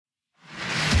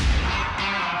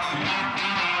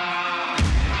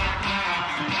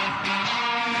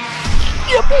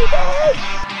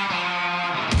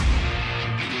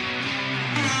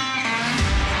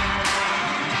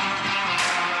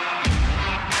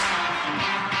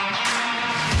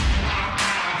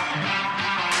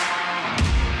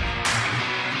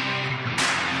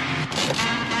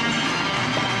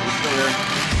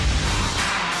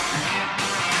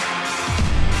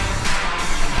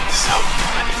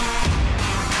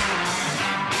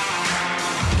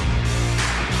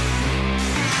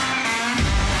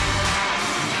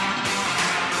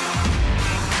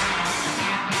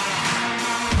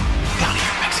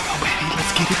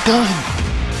Get it done.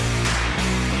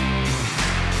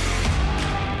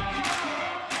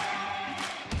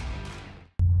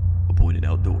 Appointed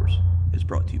Outdoors is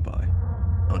brought to you by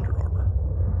Under Armour.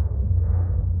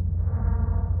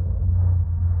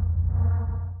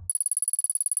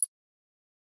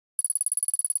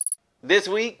 This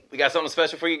week, we got something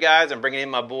special for you guys. I'm bringing in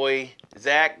my boy,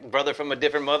 Zach, brother from a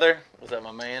different mother. What's up,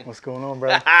 my man? What's going on,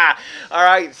 brother? All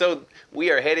right, so we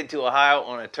are headed to Ohio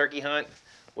on a turkey hunt.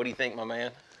 What do you think, my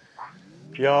man?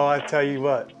 Y'all, I tell you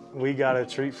what, we got a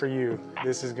treat for you.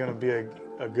 This is gonna be a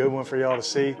good one for y'all to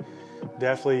see.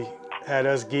 Definitely had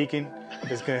us geeking.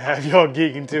 It's gonna have y'all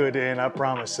geeking to it, and I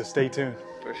promise, so stay tuned.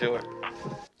 For sure.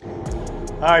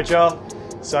 All right, y'all.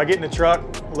 So I get in the truck,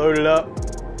 loaded up.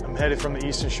 I'm headed from the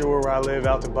Eastern Shore where I live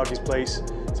out to Bucky's place.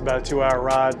 It's about a 2-hour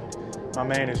ride. My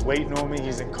man is waiting on me.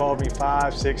 He's been called me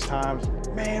 5, 6 times.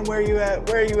 Man, where you at?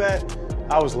 Where you at?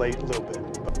 I was late a little bit.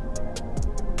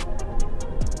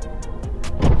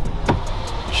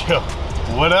 Yo,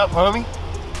 what up, homie?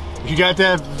 You got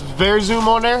that Zoom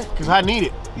on there? Cause I need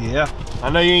it. Yeah. I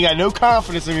know you ain't got no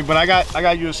confidence in me, but I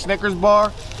got you a Snickers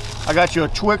bar. I got you a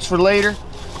Twix for later.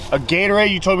 A Gatorade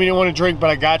you told me you didn't want to drink, but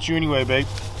I got you anyway, babe.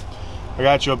 I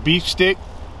got you a beef stick.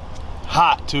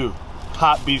 Hot too.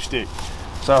 Hot beef stick.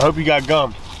 So I hope you got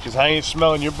gum, cause I ain't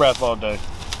smelling your breath all day.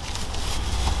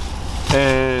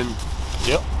 And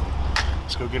yep.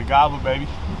 Let's go get a goblin, baby.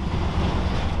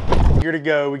 Here to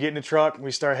go. We get in the truck, we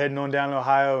start heading on down to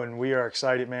Ohio, and we are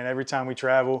excited, man. Every time we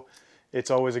travel, it's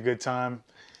always a good time.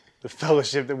 The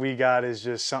fellowship that we got is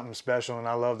just something special, and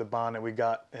I love the bond that we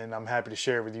got, and I'm happy to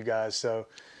share it with you guys. So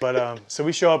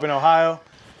we show up in Ohio.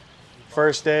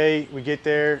 First day, we get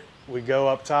there, we go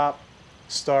up top,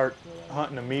 start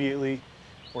hunting immediately.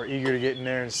 We're eager to get in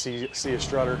there and see a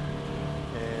strutter.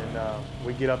 And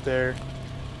we get up there,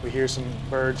 we hear some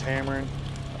birds hammering.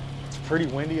 Pretty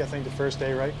windy, I think, the first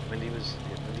day, right? Windy was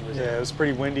yeah, it was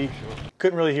pretty windy. Sure.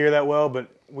 Couldn't really hear that well, but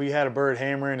we had a bird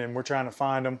hammering and we're trying to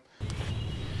find them.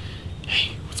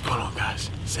 Hey, what's going on, guys?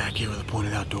 Zach here with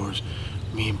Appointed Outdoors.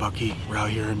 Me and Bucky, we're out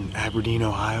here in Aberdeen,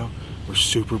 Ohio. We're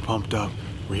super pumped up.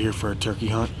 We're here for a turkey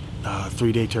hunt,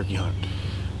 3-day turkey hunt.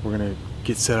 We're gonna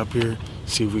get set up here,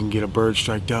 see if we can get a bird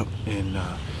striked up, and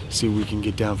see what we can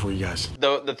get down for you guys.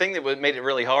 The thing that made it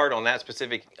really hard on that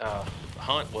specific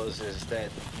hunt is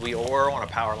that we were on a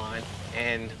power line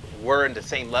and we're in the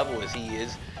same level as he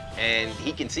is, and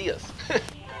he can see us.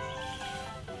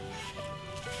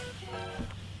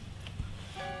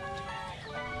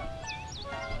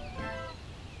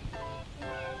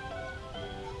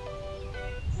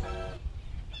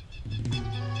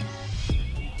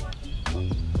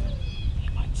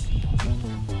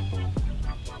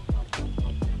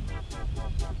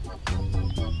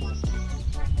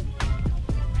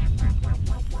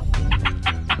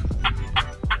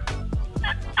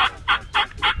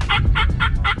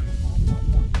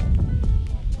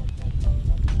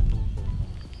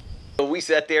 We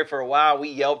sat there for a while. We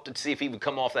yelped to see if he would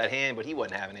come off that hand, but he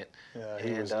wasn't having it.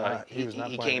 Yeah,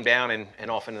 he came down and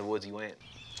off into the woods he went.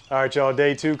 All right, y'all,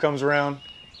 day 2 comes around.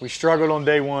 We struggled on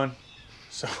day 1,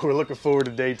 so we're looking forward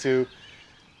to day 2.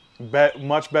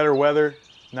 Much better weather,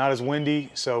 not as windy,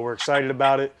 so we're excited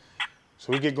about it.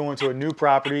 So we get going to a new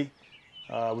property.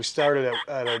 We started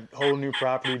at a whole new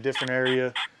property, different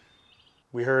area.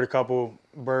 We heard a couple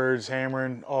birds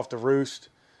hammering off the roost.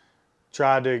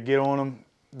 Tried to get on them.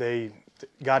 They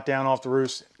got down off the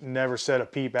roost, never said a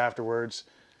peep afterwards.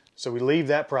 So we leave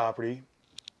that property,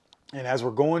 and as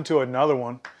we're going to another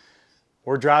one,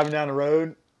 we're driving down the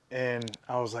road, and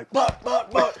I was like, Buck.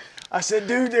 I said,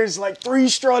 dude, there's like 3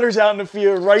 strutters out in the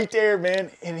field right there,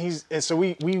 man. And so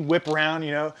we whip around,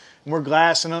 you know, and we're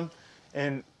glassing them,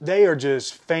 and they are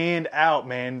just fanned out,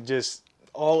 man, just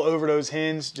all over those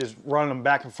hens, just running them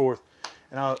back and forth.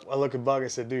 And I look at Buck, I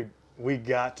said, dude, we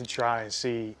got to try and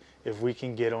see if we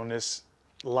can get on this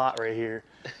lot right here.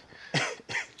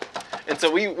 And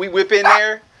so we whip in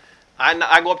there.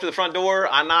 I go up to the front door.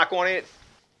 I knock on it.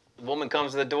 The woman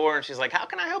comes to the door and she's like, "How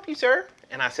can I help you, sir?"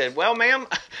 And I said, "Well, ma'am,"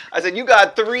 I said, "you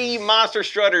got 3 monster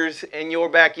strutters in your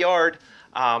backyard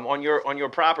on your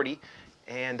property,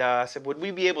 And I said, would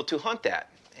we be able to hunt that?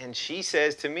 And she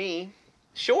says to me,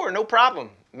 sure, no problem.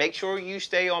 Make sure you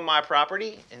stay on my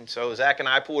property. And so Zach and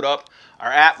I pulled up our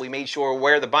app. We made sure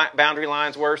where the boundary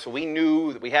lines were, so we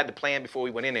knew that we had the plan before we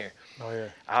went in there. Oh,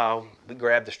 yeah. We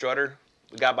grabbed the strutter.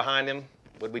 We got behind him.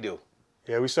 What'd we do?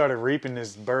 Yeah, we started reaping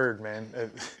this bird, man.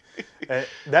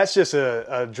 That's just a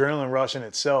adrenaline rush in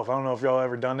itself. I don't know if y'all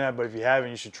ever done that, but if you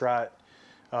haven't, you should try it.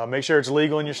 Make sure it's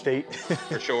legal in your state.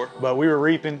 For sure. But we were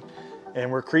reaping, and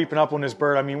we're creeping up on this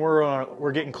bird. I mean,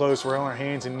 we're getting close. We're on our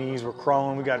hands and knees. We're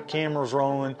crawling. We got cameras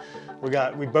rolling.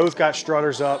 We both got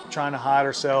strutters up, trying to hide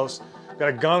ourselves. We got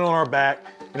a gun on our back.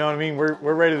 You know what I mean?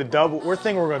 We're ready to double. We're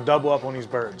thinking we're going to double up on these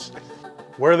birds.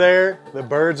 We're there. The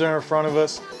birds are in front of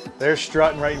us. They're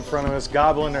strutting right in front of us,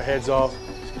 gobbling their heads off.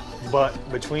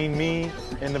 But between me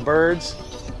and the birds,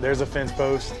 there's a fence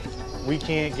post. We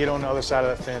can't get on the other side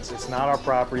of that fence. It's not our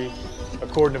property,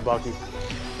 according to Bucky.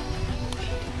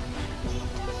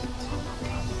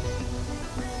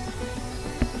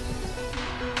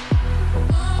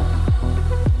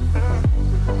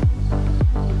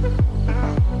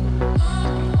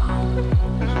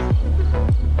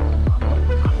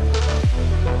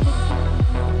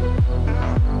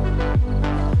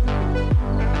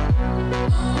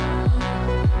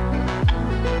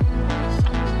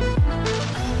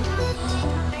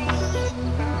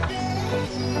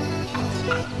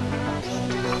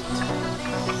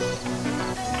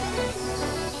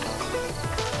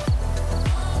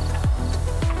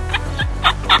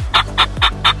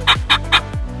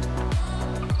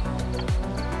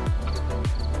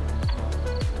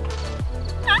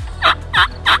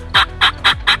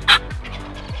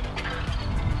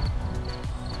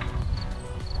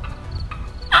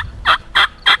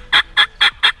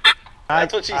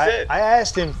 That's what she said. I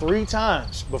asked him 3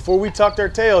 times before we tucked our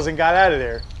tails and got out of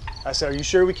there. I said, are you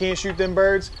sure we can't shoot them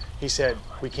birds? He said,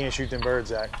 we can't shoot them birds,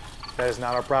 Zach. That is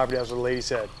not our property. That's what the lady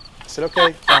said. I said,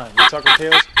 okay, fine. We tuck our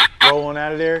tails, roll on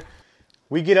out of there.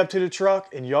 We get up to the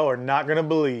truck, and y'all are not going to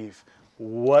believe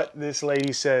what this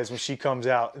lady says when she comes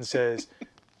out and says,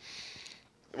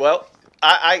 well,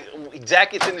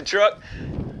 Zach gets in the truck.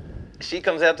 She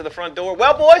comes out to the front door.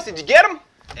 Well, boys, did you get them?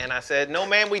 And I said, no,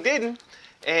 ma'am, we didn't.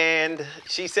 And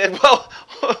she said, well,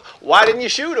 why didn't you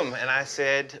shoot them? And I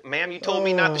said, ma'am, you told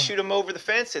me not to shoot them over the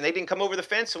fence, and they didn't come over the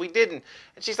fence, so we didn't.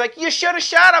 And she's like, you should have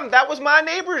shot them. That was my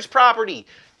neighbor's property,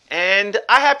 and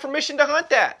I had permission to hunt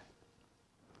that.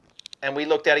 And we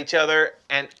looked at each other,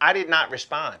 and I did not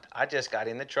respond. I just got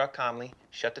in the truck calmly,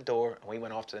 shut the door, and we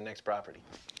went off to the next property.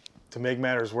 To make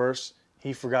matters worse,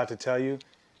 he forgot to tell you,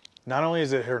 not only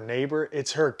is it her neighbor,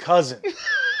 it's her cousin,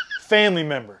 family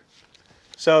member.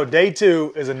 So day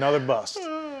 2 is another bust.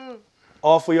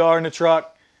 Off we are in the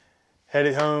truck,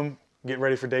 headed home, get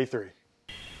ready for day 3.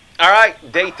 All right,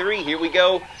 day 3, here we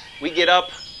go. We get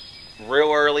up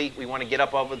real early. We want to get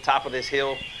up over the top of this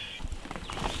hill.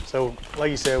 So like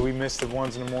you said, we missed the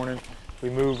ones in the morning. We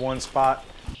moved one spot,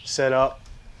 set up,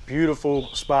 beautiful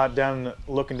spot down,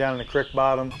 looking down in the creek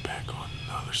bottom. We're back on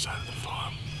the other side of the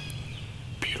farm.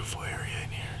 Beautiful area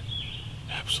in here.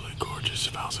 Absolutely gorgeous.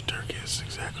 If I was a turkey, it's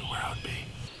exactly where I would be.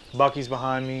 Bucky's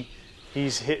behind me.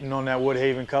 He's hitting on that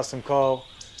Woodhaven custom call,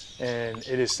 and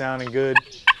it is sounding good.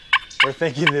 We're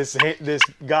thinking this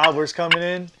gobbler's coming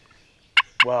in.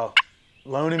 Well,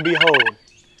 lo and behold,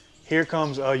 here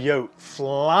comes a yote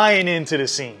flying into the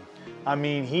scene. I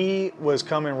mean, he was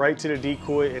coming right to the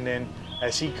decoy, and then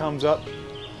as he comes up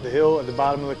the hill at the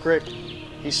bottom of the creek,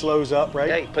 he slows up, right?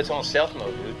 Yeah, he puts on stealth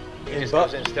mode, dude. He And just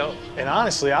Buck- goes in stealth. And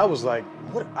honestly, I was like,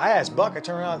 what? I asked Buck, I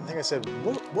turned around, I think I said,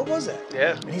 what was that?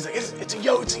 Yeah. And he's like, it's a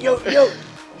yote, it's a yote, yote.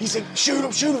 He said, shoot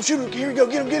him, shoot him, shoot him. Here we go,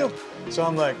 get him, get him. So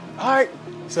I'm like, all right.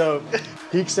 So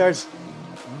he starts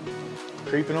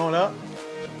creeping on up,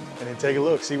 and then take a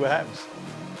look, see what happens.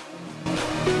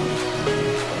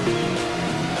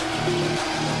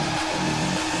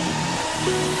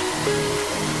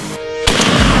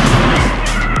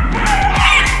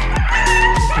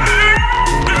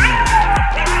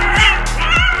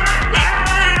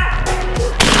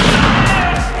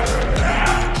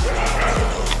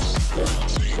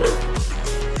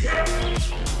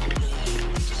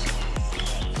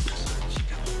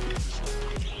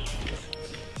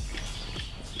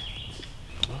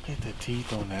 Look at the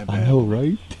teeth on that I bad know, boy.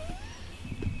 right?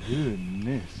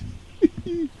 Goodness.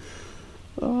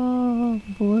 Oh,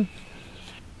 boy.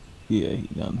 Yeah, he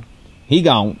done. He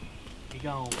gone. He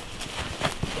gone.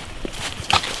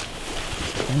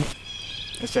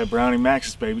 That's that Brownie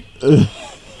Max's, baby.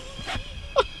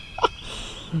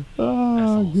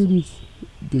 Oh, goodness.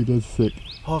 Dude, that's sick.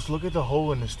 Hoss, look at the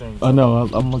hole in this thing. I know. I'm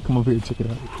going to come over here and check it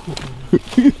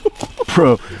out.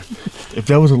 Bro, If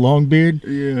that was a long beard,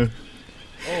 yeah.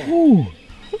 Ooh.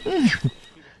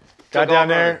 Got down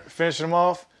there, finished them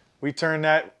off. We turned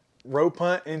that rope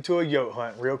hunt into a yote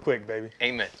hunt real quick, baby.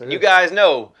 Amen. You guys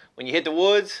know when you hit the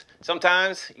woods,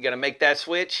 sometimes you got to make that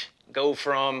switch, go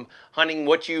from hunting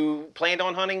what you planned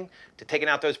on hunting to taking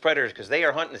out those predators because they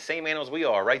are hunting the same animals we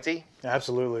are, right, Z?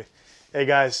 Absolutely. Hey,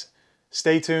 guys,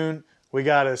 stay tuned. We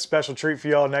got a special treat for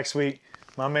y'all next week.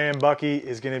 My man Bucky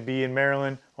is going to be in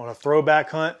Maryland on a throwback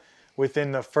hunt.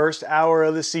 Within the first hour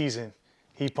of the season,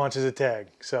 he punches a tag.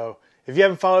 So if you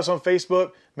haven't followed us on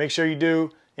Facebook, make sure you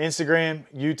do. Instagram,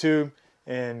 YouTube,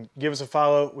 and give us a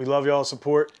follow. We love y'all's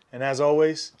support. And as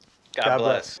always, God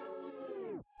bless.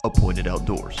 Appointed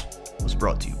Outdoors was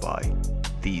brought to you by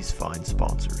these fine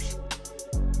sponsors.